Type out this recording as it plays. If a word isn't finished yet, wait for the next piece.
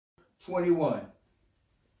21.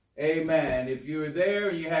 Amen. If you're there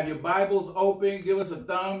and you have your Bibles open, give us a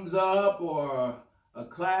thumbs up or a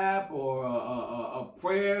clap or a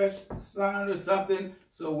prayer sign or something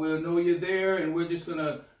so we'll know you're there. And we're just going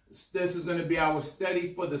to, this is going to be our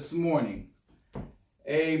study for this morning.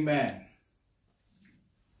 Amen.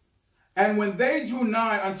 And when they drew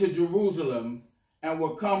nigh unto Jerusalem and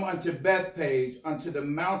were come unto Bethphage, unto the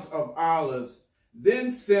Mount of Olives,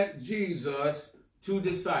 then sent Jesus 2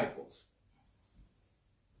 disciples,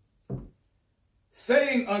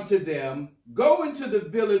 saying unto them, Go into the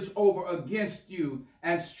village over against you,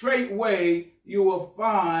 and straightway you will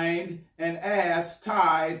find an ass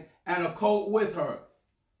tied and a colt with her.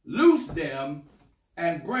 Loose them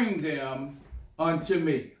and bring them unto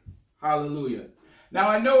me. Hallelujah. Now,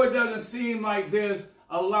 I know it doesn't seem like there's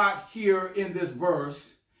a lot here in this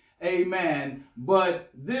verse. Amen.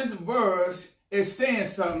 But this verse is saying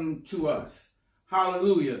something to us.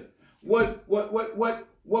 Hallelujah.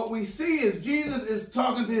 What we see is Jesus is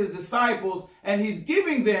talking to his disciples and he's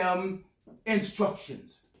giving them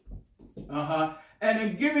instructions. And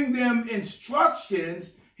in giving them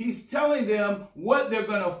instructions, he's telling them what they're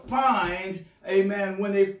going to find, amen,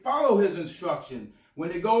 when they follow his instruction. When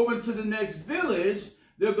they go over to the next village,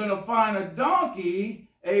 they're going to find a donkey,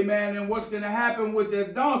 amen, and what's going to happen with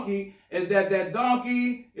that donkey is that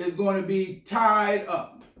donkey is going to be tied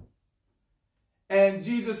up. And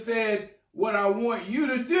Jesus said, what I want you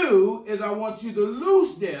to do is I want you to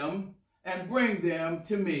loose them and bring them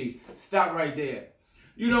to me. Stop right there.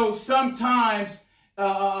 You know, sometimes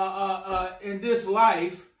in this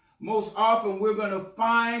life, most often we're going to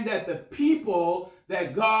find that the people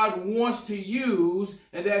that God wants to use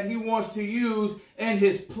and that he wants to use in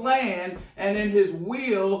his plan and in his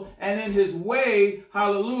will and in his way,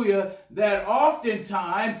 hallelujah, that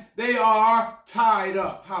oftentimes they are tied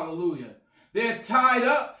up, hallelujah. They're tied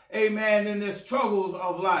up, amen, in their struggles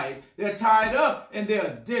of life. They're tied up in their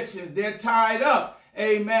addictions. They're tied up,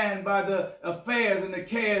 amen, by the affairs and the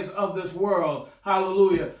cares of this world.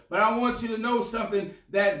 Hallelujah. But I want you to know something,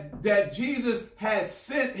 that Jesus has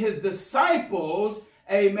sent his disciples,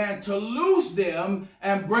 amen, to loose them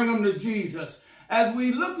and bring them to Jesus. As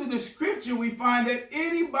we look at the scripture, we find that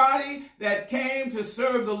anybody that came to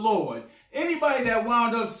serve the Lord, anybody that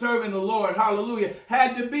wound up serving the Lord, hallelujah,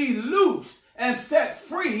 had to be loosed and set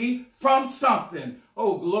free from something.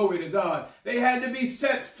 Oh, glory to God. They had to be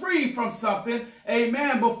set free from something,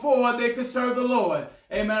 amen, before they could serve the Lord.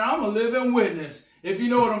 Amen. I'm a living witness. If you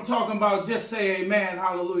know what I'm talking about, just say amen,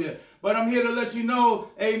 hallelujah. But I'm here to let you know,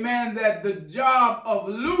 amen, that the job of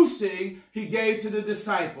loosing he gave to the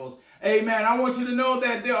disciples. Amen. I want you to know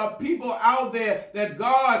that there are people out there that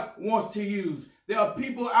God wants to use. There are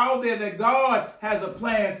people out there that God has a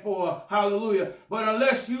plan for. Hallelujah. But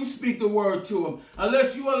unless you speak the word to them,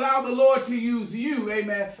 unless you allow the Lord to use you,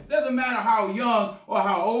 amen, it doesn't matter how young or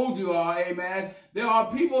how old you are, amen, there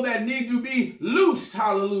are people that need to be loosed,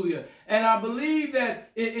 hallelujah. And I believe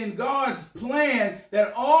that in God's plan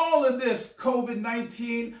that all of this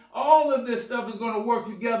COVID-19, all of this stuff is going to work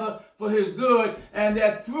together for his good, and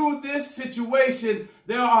that through this situation,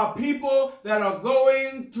 there are people that are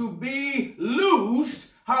going to be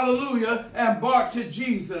loosed, hallelujah, and brought to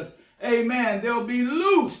Jesus. Amen. They'll be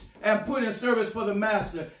loosed and put in service for the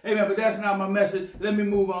master. Amen. But that's not my message. Let me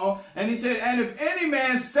move on. And he said, and if any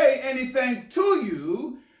man say anything to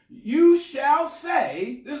you, you shall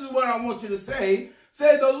say, this is what I want you to say,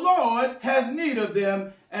 the Lord has need of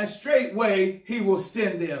them, and straightway he will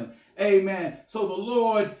send them. Amen. So the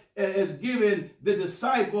Lord is giving the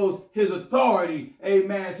disciples his authority.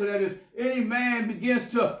 Amen. So that if any man begins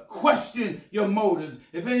to question your motives,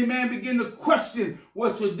 if any man begin to question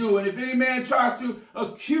what you're doing, if any man tries to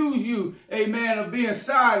accuse you, amen, of being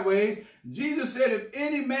sideways, Jesus said, if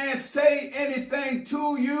any man say anything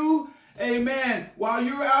to you, amen, while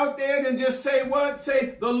you're out there, then just say what?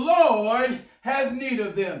 Say, the Lord has need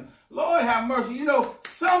of them. Lord have mercy. You know,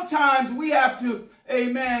 sometimes we have to,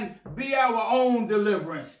 amen, be our own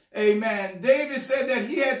deliverance. Amen. David said that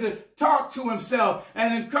he had to talk to himself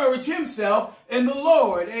and encourage himself in the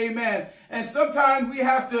Lord. Amen. And sometimes we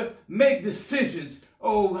have to make decisions.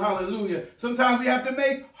 Oh, hallelujah. Sometimes we have to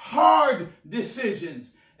make hard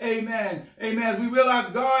decisions. Amen. Amen. As we realize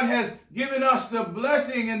God has given us the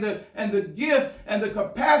blessing and the gift and the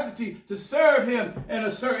capacity to serve him in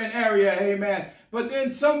a certain area. Amen. But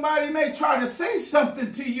then somebody may try to say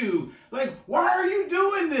something to you. Like, why are you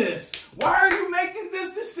doing this? Why are you making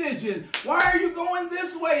this decision? Why are you going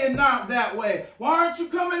this way and not that way? Why aren't you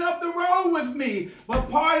coming up the road with me? But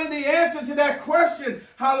part of the answer to that question,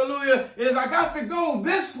 hallelujah, is I got to go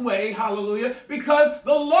this way, hallelujah, because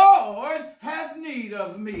the Lord has need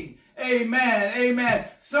of me. Amen. Amen.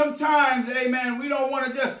 Sometimes, amen, we don't want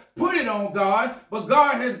to just put it on God, but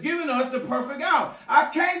God has given us the perfect out. I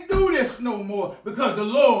can't do this no more because the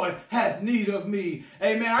Lord has need of me.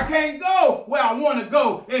 Amen. I can't go where I want to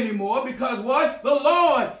go anymore because what? The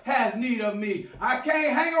Lord has need of me. I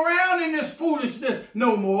can't hang around in this foolishness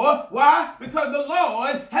no more. Why? Because the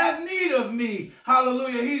Lord has need of me.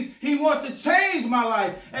 Hallelujah. He wants to change my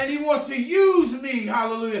life and he wants to use me.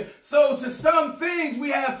 Hallelujah. So to some things we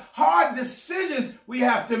have hard decisions we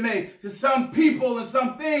have to make. To some people and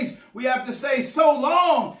some things we have to say so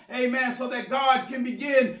long, amen, so that God can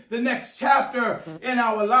begin the next chapter in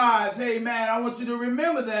our lives, amen. I want you to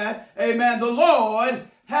remember that, amen. The Lord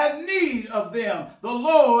has need of them. The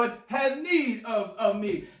Lord has need of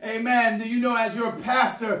me, amen. You know, as your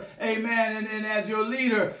pastor, amen, and as your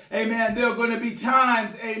leader, amen, there are going to be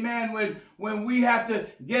times, amen, when we have to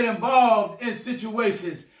get involved in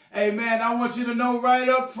situations, amen. I want you to know right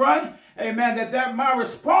up front, amen, that my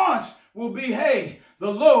response will be, hey,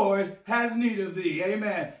 the Lord has need of thee.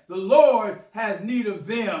 Amen. The Lord has need of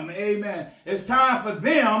them. Amen. It's time for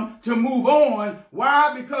them to move on.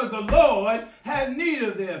 Why? Because the Lord has need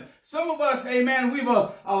of them. Some of us, amen, we've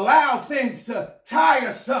allowed things to tie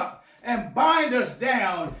us up and bind us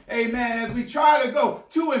down. Amen. As we try to go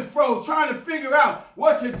to and fro, trying to figure out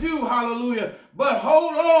what to do. Hallelujah. But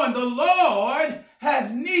hold on. The Lord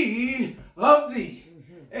has need of thee.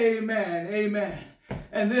 Amen. Amen.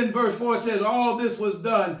 And then verse 4 says, all this was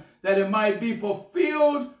done that it might be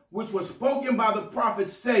fulfilled, which was spoken by the prophet,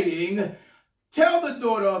 saying, tell the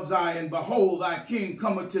daughter of Zion, behold, thy king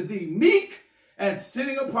cometh to thee, meek and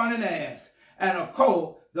sitting upon an ass, and a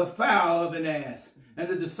colt, the foal of an ass. And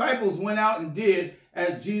the disciples went out and did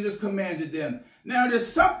as Jesus commanded them. Now,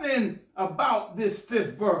 there's something about this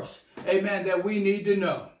 5th verse, amen, that we need to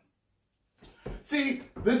know. See,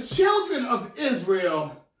 the children of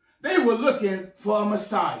Israel, they were looking for a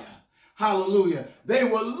Messiah. Hallelujah. They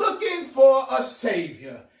were looking for a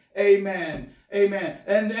Savior. Amen. Amen.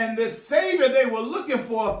 And the Savior they were looking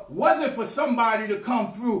for wasn't for somebody to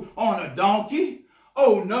come through on a donkey.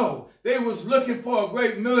 Oh, no. They was looking for a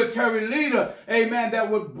great military leader, amen, that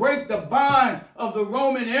would break the bonds of the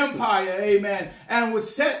Roman Empire, amen, and would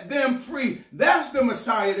set them free. That's the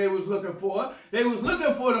Messiah they was looking for. They was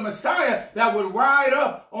looking for the Messiah that would ride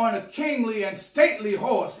up on a kingly and stately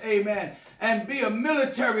horse, amen, and be a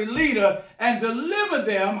military leader and deliver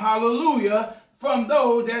them, hallelujah, from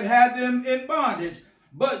those that had them in bondage.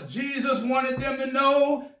 But Jesus wanted them to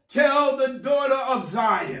know, tell the daughter of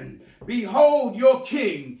Zion, behold your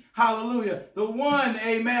king. Hallelujah. The one,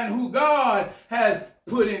 amen, who God has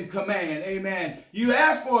put in command. Amen. You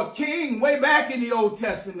asked for a king way back in the Old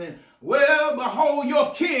Testament. Well, behold,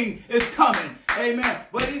 your king is coming. Amen.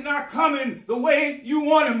 But he's not coming the way you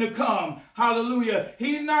want him to come. Hallelujah.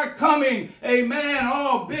 He's not coming, amen,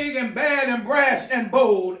 all big and bad and brash and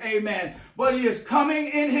bold. Amen. But he is coming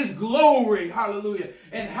in his glory. Hallelujah.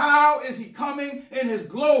 And how is he coming in his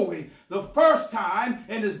glory? The first time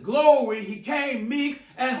in his glory, he came meek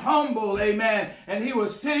and humble. Amen. And he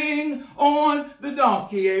was sitting on the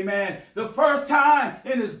donkey. Amen. The first time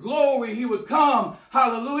in his glory, he would come,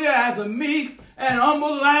 hallelujah, as a meek and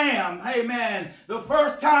humble lamb. Amen. The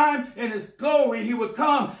first time in his glory, he would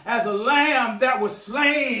come as a lamb that was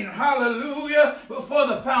slain. Hallelujah. Before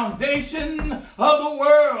the foundation of the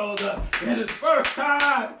world. In his first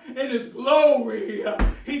time in his glory,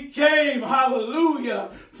 he came, hallelujah,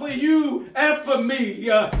 for you and for me.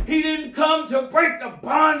 He didn't come to break the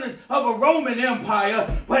bondage of a Roman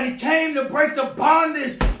Empire, but he came to break the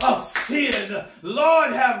bondage of sin.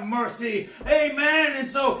 Lord have mercy. Amen. And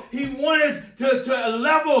so he wanted to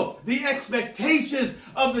level the expectations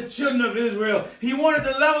of the children of Israel. He wanted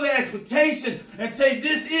to level the expectation and say,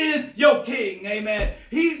 this is your king. Amen.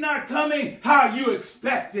 He's not coming how you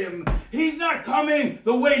expect him. He's not coming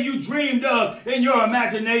the way you dreamed of in your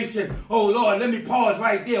imagination. Oh, Lord, let me pause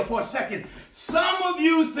right there for a second. Some of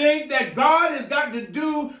you think that God has got to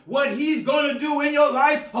do what he's going to do in your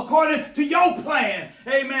life according to your plan.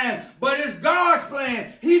 Amen. But it's God's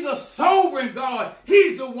plan. He's a sovereign God.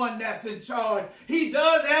 He's the one that's in charge. He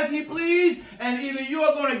does as he pleases, and either you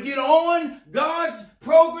are going to get on God's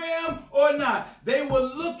program or not. They were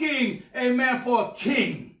looking, amen, for a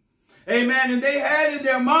king. Amen. And they had in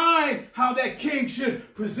their mind how that king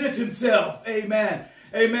should present himself. Amen.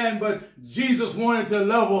 Amen. But Jesus wanted to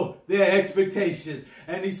level their expectations.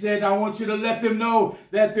 And he said, I want you to let them know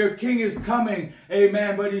that their king is coming.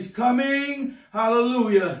 Amen. But he's coming,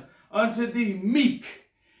 hallelujah, unto thee meek.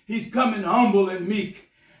 He's coming humble and meek.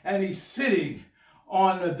 And he's sitting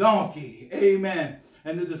on a donkey. Amen.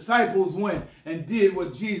 And the disciples went and did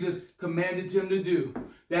what Jesus commanded them to do.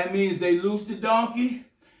 That means they loosed the donkey.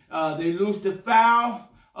 They loosed the fowl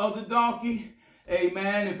of the donkey.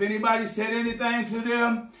 Amen. If anybody said anything to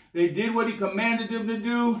them, they did what he commanded them to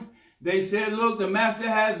do. They said, look, the master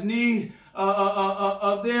has need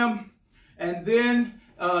of them. And then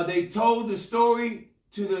they told the story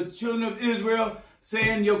to the children of Israel,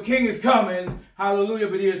 saying, your king is coming. Hallelujah.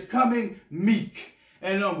 But he is coming meek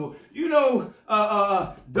and humble. You know,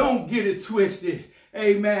 don't get it twisted.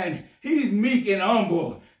 Amen. He's meek and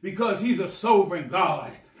humble because he's a sovereign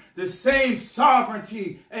God. The same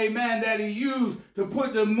sovereignty, amen, that he used to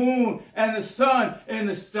put the moon and the sun in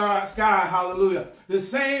the sky, hallelujah. The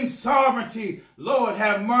same sovereignty, Lord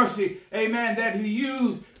have mercy, amen, that he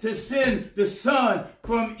used to send the sun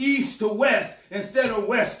from east to west instead of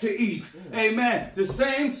west to east, amen. The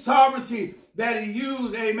same sovereignty that he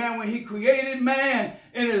used, amen, when he created man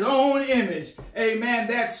in his own image, amen,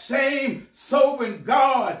 that same sovereign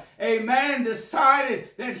God, amen, decided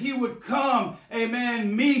that he would come,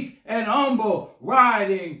 amen, meek and humble,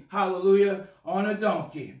 riding, hallelujah, on a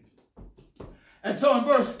donkey. And so in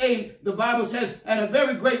verse 8, the Bible says, and a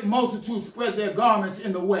very great multitude spread their garments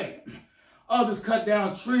in the way. Others cut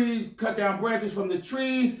down branches from the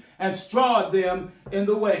trees and strawed them in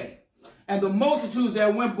the way. And the multitudes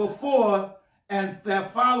that went before and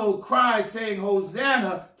that followed cried, saying,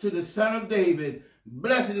 Hosanna to the Son of David.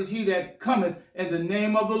 Blessed is he that cometh in the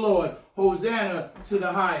name of the Lord. Hosanna to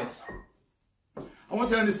the highest. I want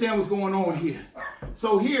you to understand what's going on here.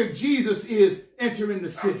 So here Jesus is entering the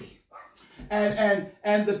city. And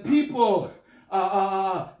the people,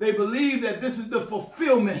 they believe that this is the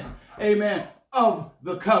fulfillment, amen, of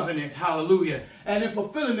the covenant. Hallelujah. And in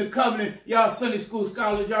fulfilling the covenant, y'all Sunday school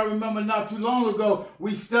scholars, y'all remember not too long ago,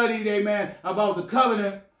 we studied, amen, about the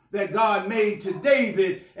covenant that God made to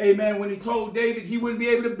David, amen, when he told David he wouldn't be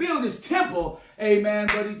able to build his temple, amen,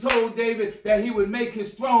 but he told David that he would make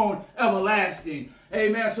his throne everlasting.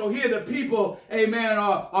 Amen. So here the people, amen,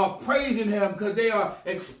 are praising him because they are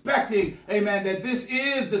expecting, amen, that this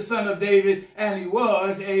is the Son of David, and he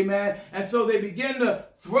was, amen. And so they begin to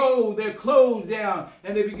throw their clothes down,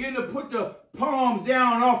 and they begin to put the palms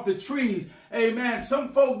down off the trees. Amen.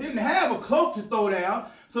 Some folk didn't have a cloak to throw down,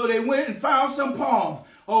 so they went and found some palms.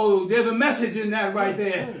 Oh, there's a message in that right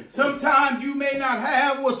there. Sometimes you may not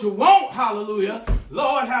have what you want, hallelujah.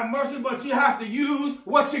 Lord have mercy, but you have to use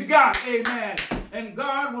what you got, amen. And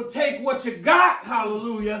God will take what you got,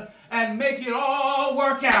 hallelujah, and make it all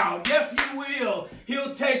work out. Yes, he will.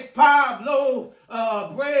 He'll take 5 loaves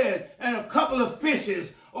of bread and a couple of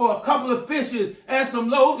fishes, or a couple of fishes and some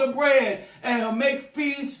loaves of bread, and he'll make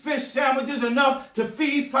fish sandwiches enough to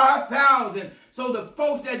feed 5,000. So the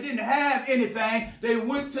folks that didn't have anything, they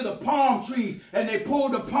went to the palm trees and they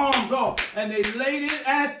pulled the palms off and they laid it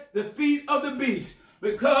at the feet of the beast.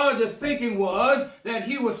 Because the thinking was that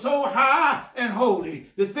he was so high and holy.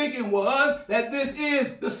 The thinking was that this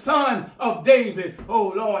is the Son of David.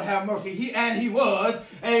 Oh, Lord, have mercy. He was.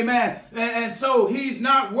 Amen. And so he's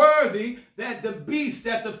not worthy that the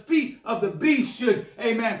feet of the beast should,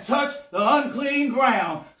 amen, touch the unclean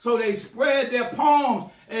ground. So they spread their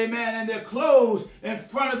palms, amen, and their clothes in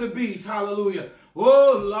front of the beast. Hallelujah.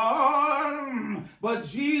 Oh, Lord, but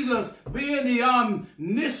Jesus, being the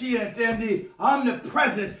omniscient and the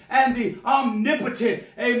omnipresent and the omnipotent,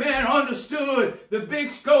 amen, understood the big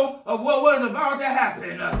scope of what was about to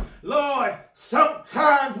happen. Lord,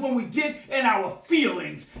 sometimes when we get in our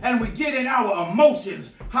feelings and we get in our emotions,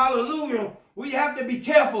 hallelujah, we have to be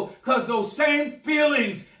careful because those same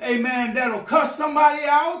feelings, amen, that'll cuss somebody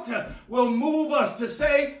out will move us to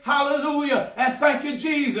say hallelujah and thank you,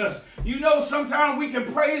 Jesus. You know, sometimes we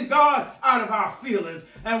can praise God out of our feelings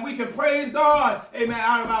and we can praise God, amen,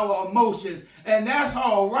 out of our emotions. And that's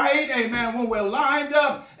all right, amen, when we're lined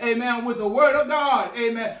up, amen, with the word of God,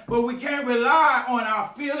 amen. But we can't rely on our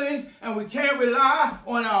feelings and we can't rely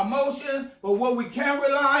on our emotions. But what we can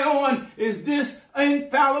rely on is this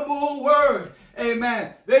infallible word,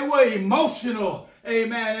 amen. They were emotional,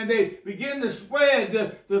 amen, and they begin to spread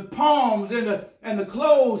the palms and the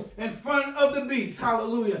clothes in front of the beast,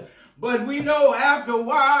 hallelujah. But we know after a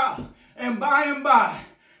while and by,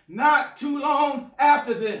 not too long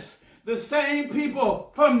after this, the same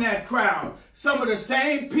people from that crowd, some of the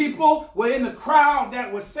same people were in the crowd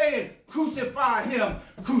that was saying, crucify him,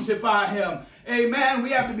 crucify him. Amen. We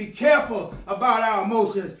have to be careful about our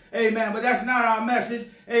emotions. Amen. But that's not our message.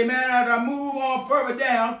 Amen. As I move on further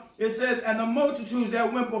down, it says, and the multitudes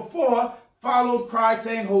that went before followed, cried,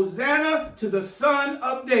 saying, Hosanna to the Son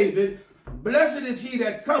of David. Blessed is he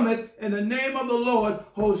that cometh in the name of the Lord.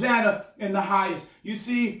 Hosanna in the highest. You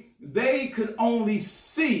see, they could only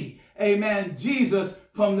see, amen, Jesus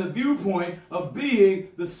from the viewpoint of being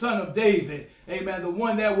the Son of David. Amen. The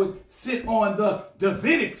one that would sit on the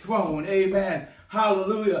Davidic throne. Amen.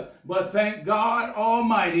 Hallelujah. But thank God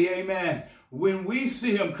Almighty. Amen. When we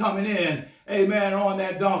see him coming in, amen, on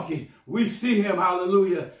that donkey, we see him,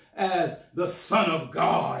 hallelujah, as the Son of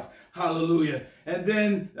God. Hallelujah. And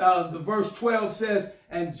then the verse 12 says,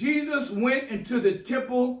 and Jesus went into the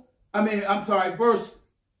temple. Verse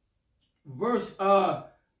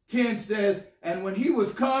 10 says, and when he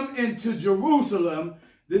was come into Jerusalem,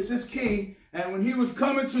 this is key, and when he was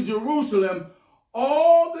coming to Jerusalem,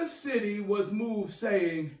 all the city was moved,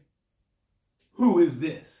 saying, who is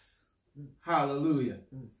this? Hallelujah.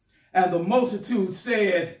 And the multitude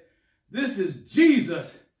said, this is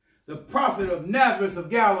Jesus, the prophet of Nazareth of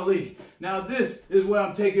Galilee. Now this is where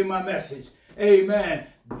I'm taking my message. Amen.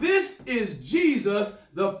 This is Jesus,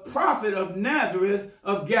 the prophet of Nazareth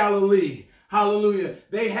of Galilee. Hallelujah.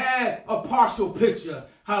 They had a partial picture.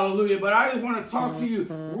 Hallelujah. But I just want to talk to you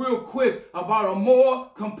real quick about a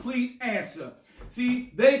more complete answer.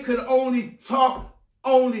 See, they could only talk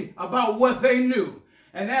about what they knew.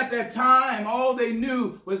 And at that time, all they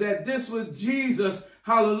knew was that this was Jesus.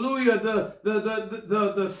 Hallelujah.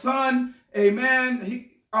 The son. Amen.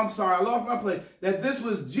 I lost my place. That this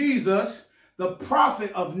was Jesus, the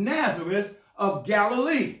prophet of Nazareth of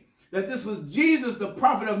Galilee. That this was Jesus, the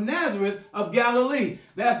prophet of Nazareth of Galilee.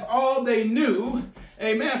 That's all they knew.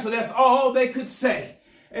 Amen. So that's all they could say.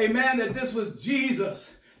 Amen. That this was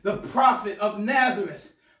Jesus, the prophet of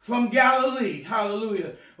Nazareth from Galilee.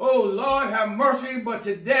 Hallelujah. Oh, Lord, have mercy. But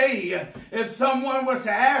today, if someone was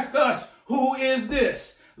to ask us, who is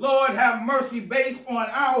this? Lord, have mercy, based on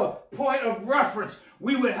our point of reference,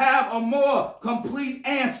 we would have a more complete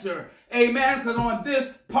answer. Amen. Because on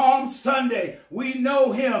this Palm Sunday, we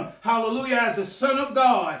know him, hallelujah, as the Son of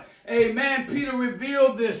God. Amen. Peter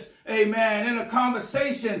revealed this, amen, in a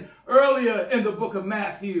conversation earlier in the book of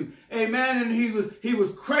Matthew. Amen. And he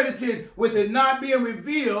was credited with it not being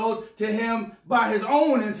revealed to him by his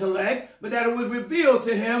own intellect, but that it was revealed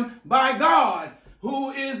to him by God.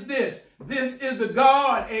 Who is this? This is the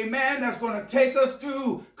God, amen, that's going to take us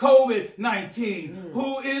through COVID-19.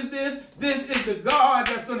 Who is this? This is the God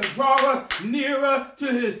that's going to draw us nearer to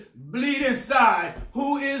his bleeding side.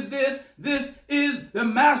 Who is this? This is the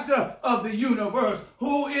master of the universe.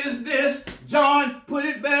 Who is this? John put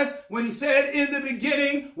it best when he said, in the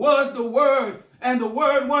beginning was the Word, and the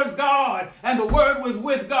Word was God, and the Word was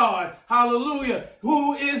with God. Hallelujah.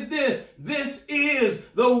 Who is this? This is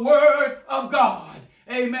the Word of God.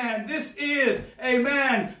 Amen. This is,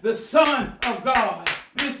 amen, the Son of God.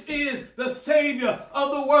 This is the Savior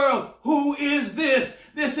of the world. Who is this?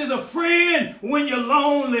 This is a friend when you're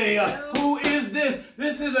lonely. Who is this?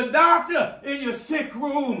 This is a doctor in your sick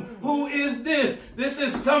room. Who is this? This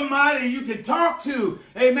is somebody you can talk to.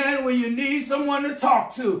 Amen. When you need someone to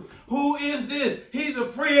talk to. Who is this? He's a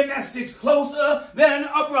friend that sticks closer than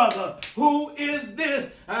a brother. Who is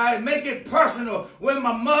this? I make it personal. When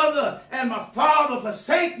my mother and my father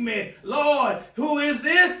forsake me, Lord, who is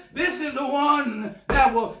this? This is the one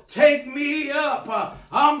that will take me up.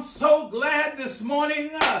 I'm so glad this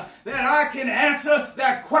morning that I can answer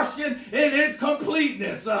that question in its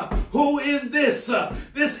completeness. Who is this?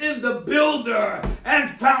 This is the builder and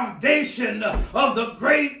foundation of the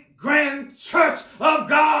great grand church of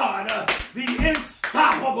God, the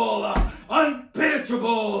unstoppable,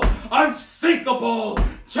 unpenetrable, unsinkable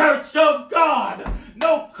church of God.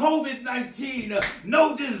 No COVID-19,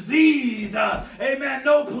 no disease, amen,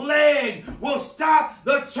 no plague will stop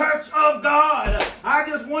the church of God. I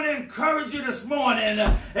just want to encourage you this morning,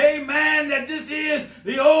 amen, that this is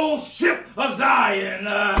the old ship of Zion,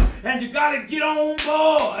 and you got to get on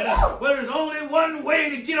board. But there's only one way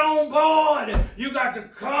to get on board. You got to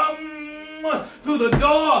come through the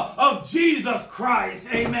door of Jesus Christ.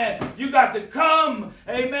 Amen. You got to come,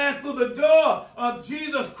 amen, through the door of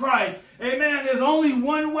Jesus Christ. Amen. There's only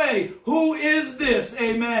one way. Who is this?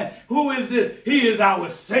 Amen. Who is this? He is our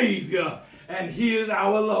Savior and he is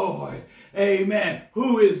our Lord. Amen.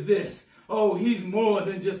 Who is this? Oh, he's more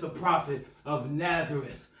than just a prophet of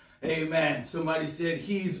Nazareth. Amen. Somebody said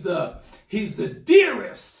he's the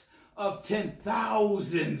dearest of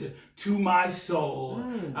 10,000 to my soul.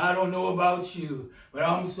 I don't know about you, but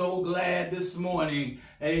I'm so glad this morning,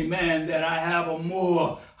 amen, that I have a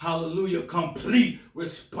more, hallelujah, complete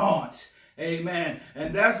response. Amen.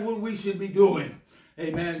 And that's what we should be doing,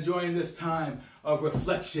 amen, during this time of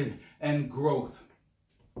reflection and growth.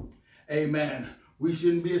 Amen. We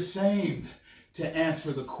shouldn't be ashamed to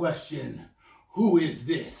answer the question, who is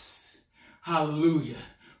this? Hallelujah.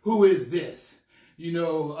 Who is this?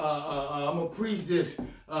 I'm going to preach this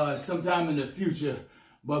sometime in the future.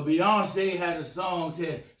 But Beyonce had a song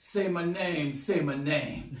said, say my name, say my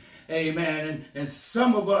name. Amen. And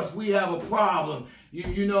some of us, we have a problem.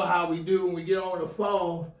 You know how we do when we get on the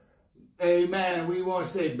phone. Amen. We want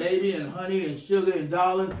to say baby and honey and sugar and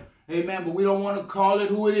darling. Amen. But we don't want to call it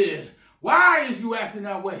who it is. Why is you acting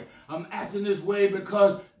that way? I'm acting this way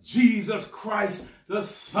because Jesus Christ, the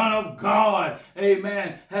Son of God,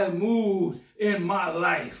 amen, has moved in my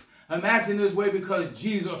life. I'm acting this way because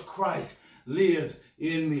Jesus Christ lives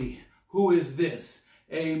in me. Who is this?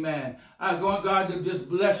 Amen. I want God to just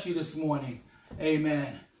bless you this morning.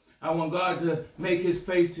 Amen. I want God to make his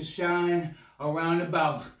face to shine around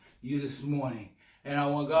about you this morning. And I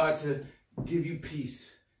want God to give you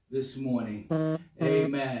peace this morning.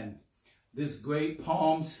 Amen. This great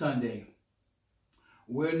Palm Sunday.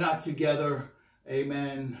 We're not together,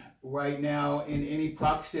 amen, right now in any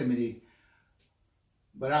proximity,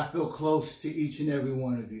 but I feel close to each and every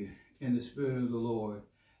one of you in the Spirit of the Lord.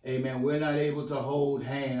 Amen. We're not able to hold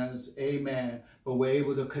hands, amen, but we're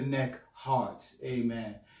able to connect hearts,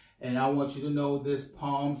 amen. And I want you to know this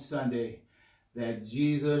Palm Sunday that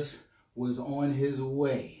Jesus was on his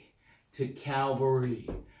way to Calvary.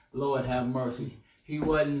 Lord have mercy. He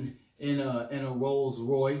wasn't in a Rolls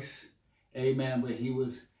Royce, amen, but he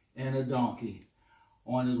was in a donkey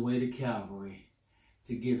on his way to Calvary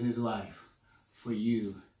to give his life for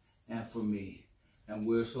you and for me. And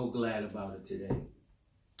we're so glad about it today.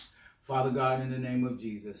 Father God, in the name of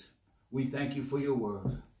Jesus, we thank you for your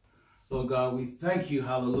word. Lord God, we thank you,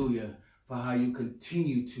 hallelujah, for how you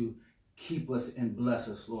continue to keep us and bless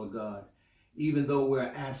us, Lord God. Even though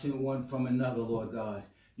we're absent one from another, Lord God,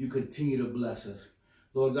 you continue to bless us.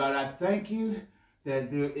 Lord God, I thank you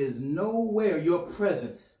that there is nowhere your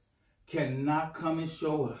presence cannot come and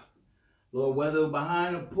show up. Lord, whether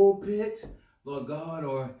behind a pulpit, Lord God,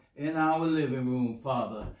 or in our living room,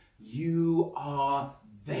 Father, you are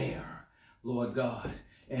there, Lord God.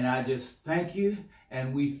 And I just thank you,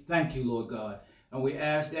 and we thank you, Lord God. And we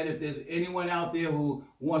ask that if there's anyone out there who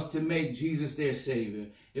wants to make Jesus their Savior,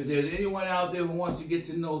 if there's anyone out there who wants to get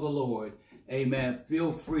to know the Lord, amen,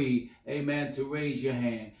 feel free, amen, to raise your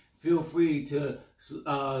hand. Feel free to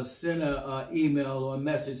send an email or a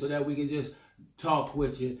message so that we can just talk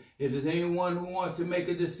with you. If there's anyone who wants to make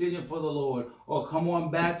a decision for the Lord or come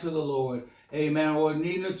on back to the Lord, amen, or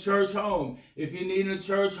needing a church home. If you're needing a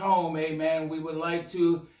church home, amen, we would like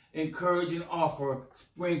to encourage and offer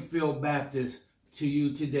Springfield Baptist to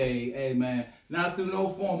you today, amen. Not through no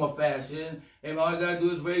form or fashion. Amen. All you got to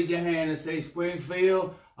do is raise your hand and say,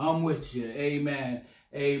 Springfield, I'm with you, amen.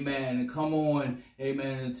 Amen. And come on,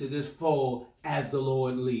 amen, into this fold as the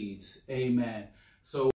Lord leads. Amen. So